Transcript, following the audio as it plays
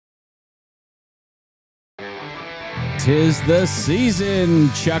'Tis the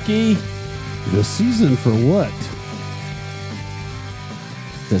season, Chucky. The season for what?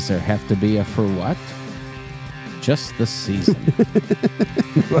 Does there have to be a for what? Just the season.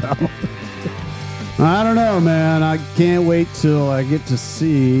 Well, I don't know, man. I can't wait till I get to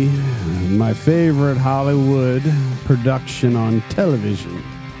see my favorite Hollywood production on television.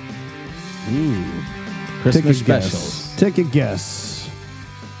 Ooh. Christmas specials. Guess. Take a guess.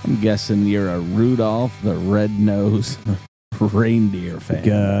 I'm guessing you're a Rudolph the Red-Nosed Reindeer fan.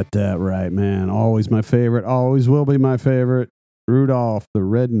 Got that right, man. Always my favorite. Always will be my favorite. Rudolph the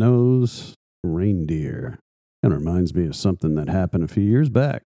Red-Nosed Reindeer. Kind of reminds me of something that happened a few years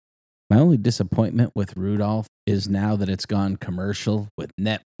back. My only disappointment with Rudolph is now that it's gone commercial with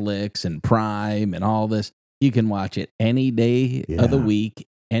Netflix and Prime and all this. You can watch it any day of the week,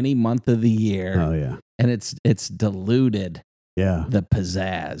 any month of the year. Oh, yeah. And it's diluted the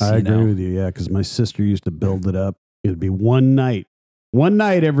pizzazz. I agree with you, yeah, because my sister used to build it up. It would be one night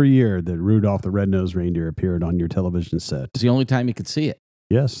every year that Rudolph the Red-Nosed Reindeer appeared on your television set. It's the only time you could see it.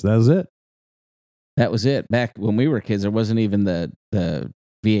 Yes, that was it. That was it. Back when we were kids, there wasn't even the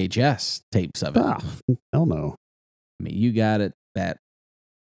VHS tapes of it. Ah, hell no. I mean, you got it that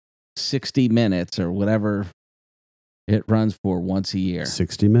 60 minutes or whatever it runs for once a year.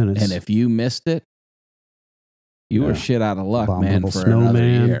 60 minutes. And if you missed it, you were shit out of luck, man, for Snowman. another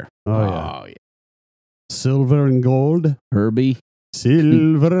year. Oh, yeah. Silver and gold. Herbie.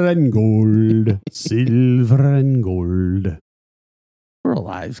 Silver and gold. Silver and gold. We're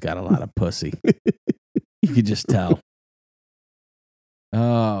Alive's got a lot of pussy. You could just tell.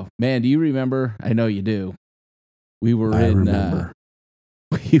 Oh, man, do you remember? I know you do. We were I remember.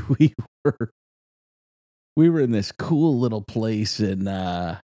 We were in this cool little place in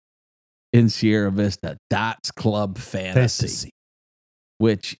Sierra Vista, Dots Club Fantasy.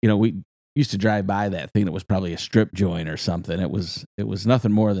 Which, we used to drive by that thing. It was probably a strip joint or something. It was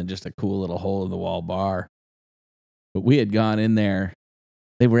nothing more than just a cool little hole in the wall bar. But we had gone in there.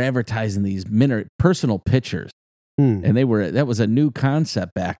 They were advertising these personal pictures. And that was a new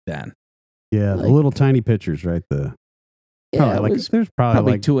concept back then. Yeah, the little tiny pictures, right? There's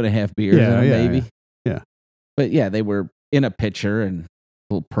probably 2.5 beers in them, maybe. Yeah. But yeah, they were in a picture and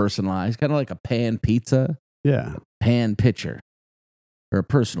a little personalized, kind of like a pan pizza. Yeah. Pan picture. Or a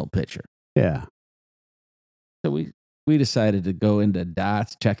personal picture. Yeah. So we decided to go into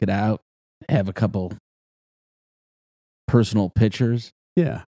Dots, check it out, have a couple personal pictures.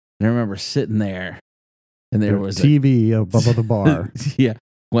 Yeah. And I remember sitting there and there was TV above the bar. Yeah.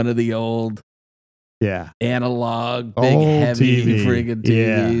 One of the old analog, big, old heavy TV. friggin'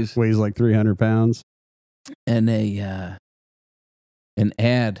 TVs. Yeah. Weighs like 300 pounds. And an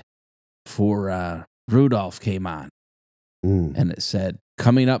ad for Rudolph came on. And it said,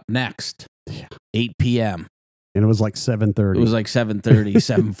 coming up next, 8 p.m. And it was like 7:30. It was like 7:30,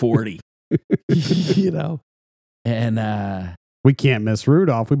 7:40. And we can't miss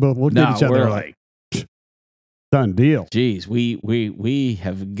Rudolph. We both looked at each other we're like done deal. Geez, we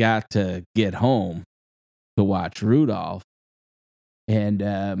have got to get home to watch Rudolph.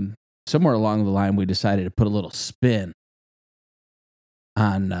 And somewhere along the line, we decided to put a little spin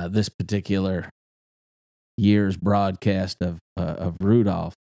on this particular year's broadcast of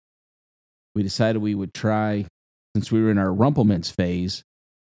Rudolph. We decided we would try, since we were in our Rumple Minze phase,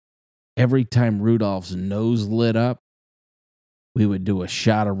 every time Rudolph's nose lit up, we would do a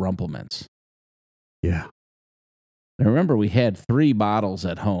shot of Rumple Minze. Yeah. I remember we had 3 bottles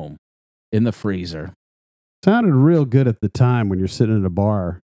at home in the freezer. Sounded real good at the time when you're sitting at a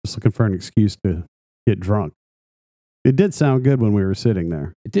bar just looking for an excuse to get drunk. It did sound good when we were sitting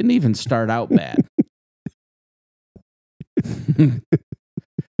there. It didn't even start out bad.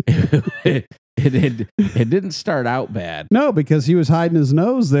 It didn't start out bad. No, because he was hiding his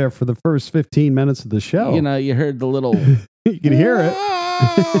nose there for the first 15 minutes of the show. You heard the little... You could hear it.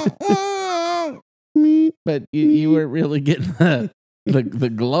 But you weren't really getting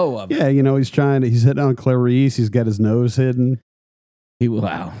the glow of it. Yeah, he's hitting on Clarice. He's got his nose hidden.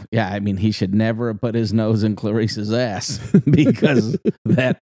 Wow. Yeah, I mean, he should never have put his nose in Clarice's ass because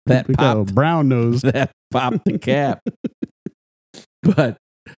that popped... brown nose. That popped the cap. But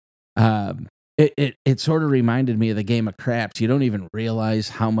it sort of reminded me of the game of craps. You don't even realize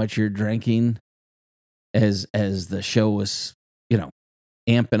how much you're drinking as the show was,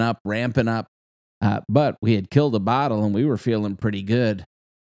 amping up, ramping up. But we had killed a bottle and we were feeling pretty good.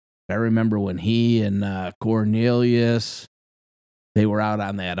 I remember when he and Cornelius, they were out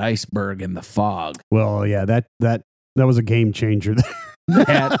on that iceberg in the fog. Well, yeah, that was a game changer.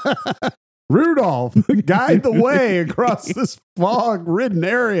 Rudolph, guide the way across this fog-ridden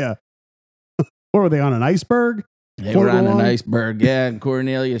area. Or were they on an iceberg? They were on an iceberg. Yeah, and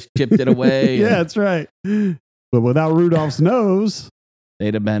Cornelius chipped it away. Yeah, that's right. But without Rudolph's nose,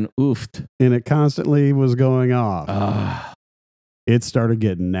 they'd have been oofed. And it constantly was going off. It started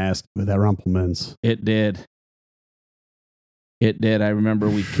getting nasty with that Rumple Minze. It did. It did. I remember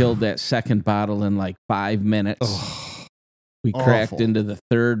we killed that second bottle in like 5 minutes. We cracked into the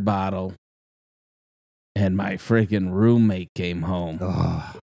third bottle, and my freaking roommate came home.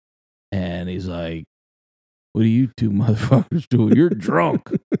 And he's like, "What are you two motherfuckers doing? You're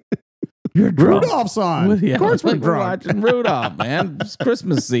drunk. You're drunk." Rudolph's on. Yeah, of course we're drunk. Watching Rudolph, man. It's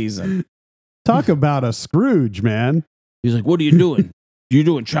Christmas season. Talk about a Scrooge, man. He's like, "What are you doing? You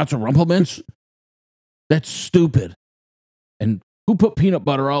doing shots of Rumple Minze? That's stupid. And who put peanut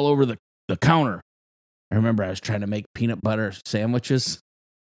butter all over the counter?" I remember I was trying to make peanut butter sandwiches,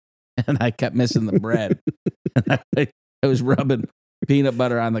 and I kept missing the bread. And I was rubbing peanut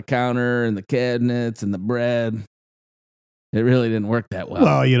butter on the counter and the cabinets and the bread. It really didn't work that well.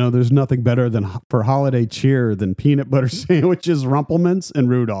 Well, there's nothing better than for holiday cheer than peanut butter sandwiches, Rumple Minze, and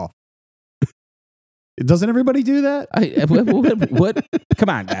Rudolph. Doesn't everybody do that? What? Come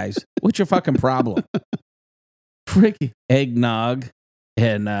on, guys. What's your fucking problem? Freaking eggnog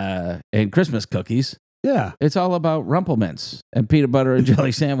and Christmas cookies. Yeah. It's all about Rumple Minze and peanut butter and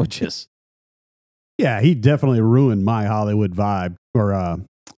jelly sandwiches. Yeah, he definitely ruined my Hollywood vibe or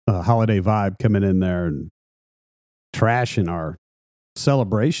holiday vibe coming in there and trashing our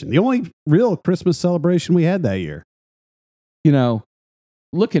celebration. The only real Christmas celebration we had that year.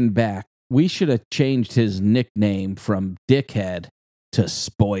 Looking back, we should have changed his nickname from Dickhead to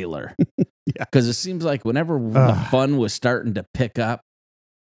Spoiler. Yeah. Because it seems like whenever the fun was starting to pick up,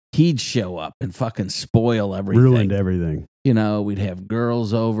 he'd show up and fucking spoil everything. Ruined everything. We'd have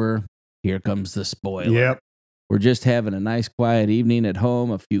girls over. Here comes the spoiler. Yep. We're just having a nice quiet evening at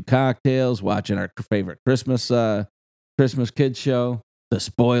home, a few cocktails, watching our favorite Christmas kids show. The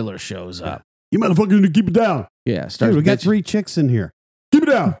spoiler shows up. You motherfuckers need to keep it down. Yeah. Dude, we got 3 chicks in here. Keep it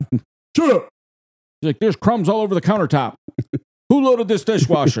down. Shut up. He's like, "There's crumbs all over the countertop. Who loaded this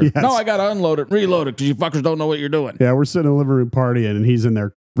dishwasher?" Yes. No, I got to unload it, reload it, because you fuckers don't know what you're doing. Yeah, we're sitting in the living room partying, and he's in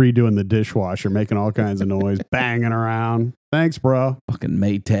there redoing the dishwasher, making all kinds of noise, banging around. Thanks, bro. Fucking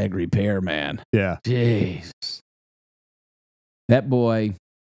Maytag repair, man. Yeah. Jeez. That boy.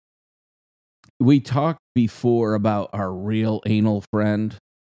 We talked before about our real anal friend,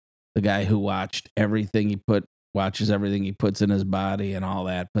 the guy who watches everything he puts in his body and all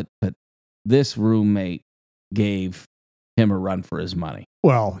that. But this roommate gave him a run for his money.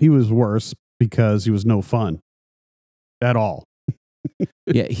 Well, he was worse because he was no fun at all.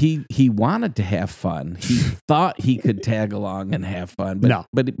 Yeah, he wanted to have fun. He thought he could tag along and have fun, but No.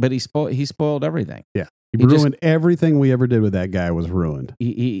 but he spoiled everything. Yeah, he ruined everything we ever did with that guy. Was ruined.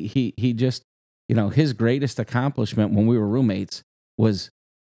 He just his greatest accomplishment when we were roommates was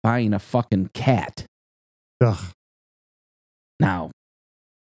buying a fucking cat. Ugh. Now,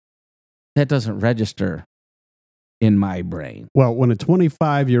 that doesn't register in my brain. Well, when a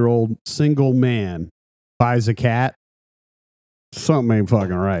 25-year-old single man buys a cat, something ain't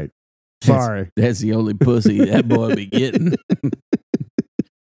fucking right. Sorry. That's the only pussy that boy be getting.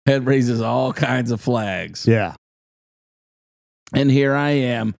 That raises all kinds of flags. Yeah. And here I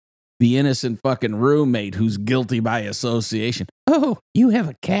am, the innocent fucking roommate who's guilty by association. "Oh, you have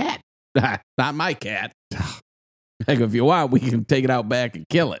a cat?" Not my cat. Like, if you want, we can take it out back and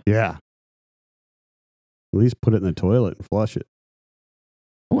kill it. Yeah. At least put it in the toilet and flush it.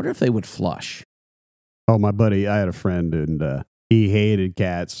 I wonder if they would flush. Oh, my buddy, I had a friend and he hated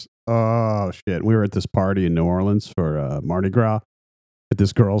cats. Oh, shit. We were at this party in New Orleans for Mardi Gras at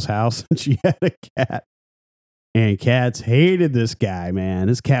this girl's house, and she had a cat. And cats hated this guy, man.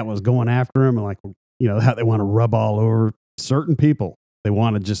 This cat was going after him, and how they want to rub all over certain people. They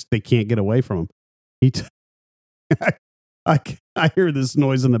can't get away from him. I hear this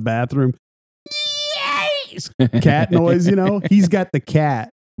noise in the bathroom. Yes! Cat noise, He's got the cat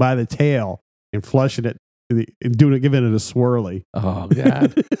by the tail and flushing it, giving it a swirly. Oh,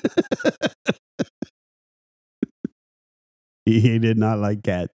 God. He did not like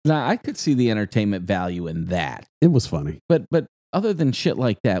cats. Now, I could see the entertainment value in that. It was funny. But other than shit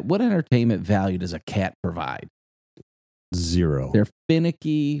like that, what entertainment value does a cat provide? 0. They're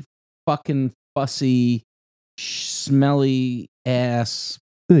finicky, fucking fussy, smelly ass.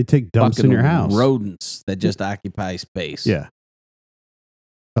 They take dumps in your house. Rodents that just occupy space. Yeah.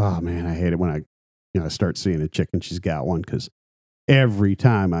 Oh, man, I hate it when I start seeing a chicken. She's got one, because every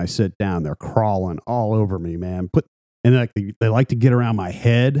time I sit down, they're crawling all over me, man. And they like to get around my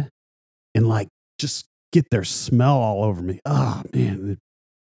head and just get their smell all over me. Oh, man.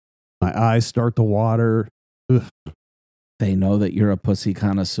 My eyes start to water. Ugh. They know that you're a pussy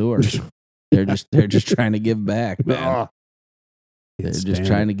connoisseur. They're just trying to give back, man. They're just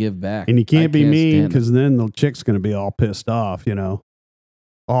trying to give back. And you can't be mean because then the chick's going to be all pissed off, you know.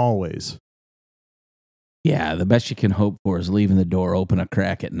 Always. Yeah, the best you can hope for is leaving the door open a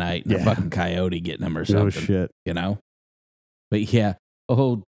crack at night and a fucking coyote getting them or something. No shit. You know? But yeah,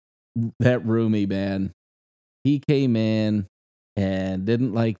 that roomie, man, he came in and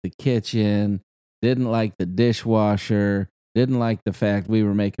didn't like the kitchen, didn't like the dishwasher, didn't like the fact we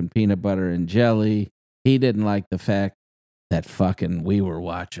were making peanut butter and jelly. He didn't like the fact that fucking we were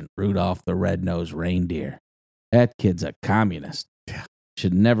watching Rudolph the Red-Nosed Reindeer. That kid's a communist. Yeah.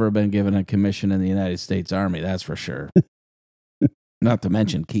 Should never have been given a commission in the United States Army, that's for sure. Not to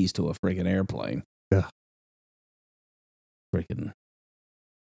mention keys to a freaking airplane. Yeah. Freaking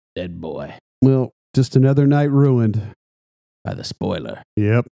dead boy. Well, just another night ruined. By the spoiler.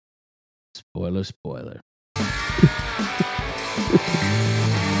 Yep. Spoiler.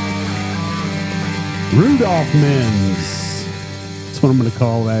 Rudolph Minze. That's what I'm going to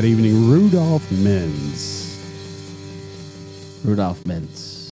call that evening. Rudolph Minze. Rudolph Minze.